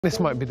This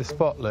might be the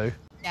spot, Lou.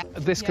 Yeah.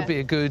 This could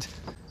be a good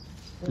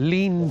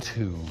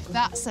lean-to.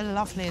 That's a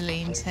lovely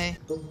lean-to.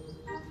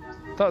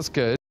 That's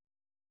good.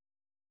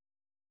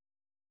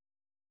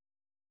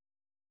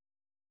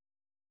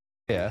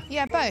 Yeah.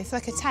 Yeah, both,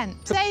 like a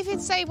tent.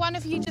 David, say one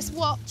of you just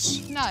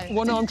watch. No.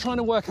 Well, no, I'm trying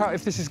to work out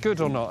if this is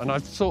good or not, and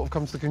I've sort of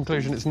come to the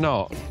conclusion it's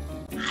not.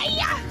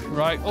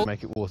 Right, we'll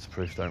make it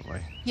waterproof, don't we?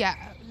 Yeah,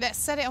 let's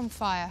set it on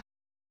fire.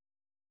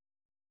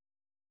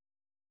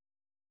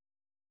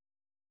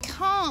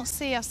 Can't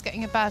see us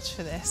getting a badge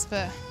for this,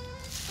 but...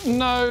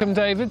 No. Welcome,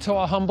 David, to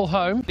our humble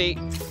home.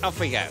 Off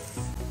we go.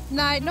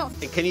 No, not...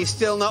 Can you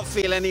still not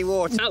feel any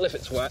water? Not if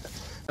it's wet.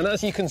 And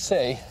as you can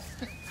see,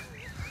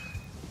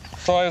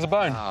 dry as a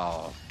bone.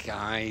 Oh,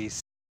 guys.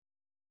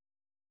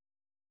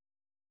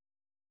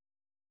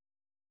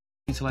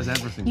 Utilise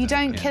everything. You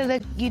don't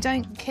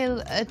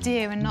kill a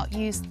deer and not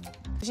use...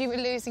 You were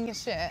losing your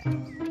shit.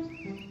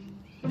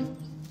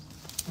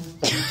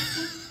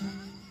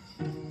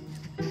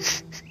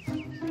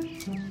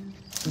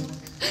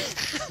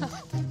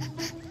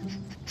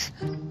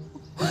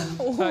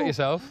 Hurt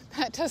yourself.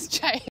 That does change.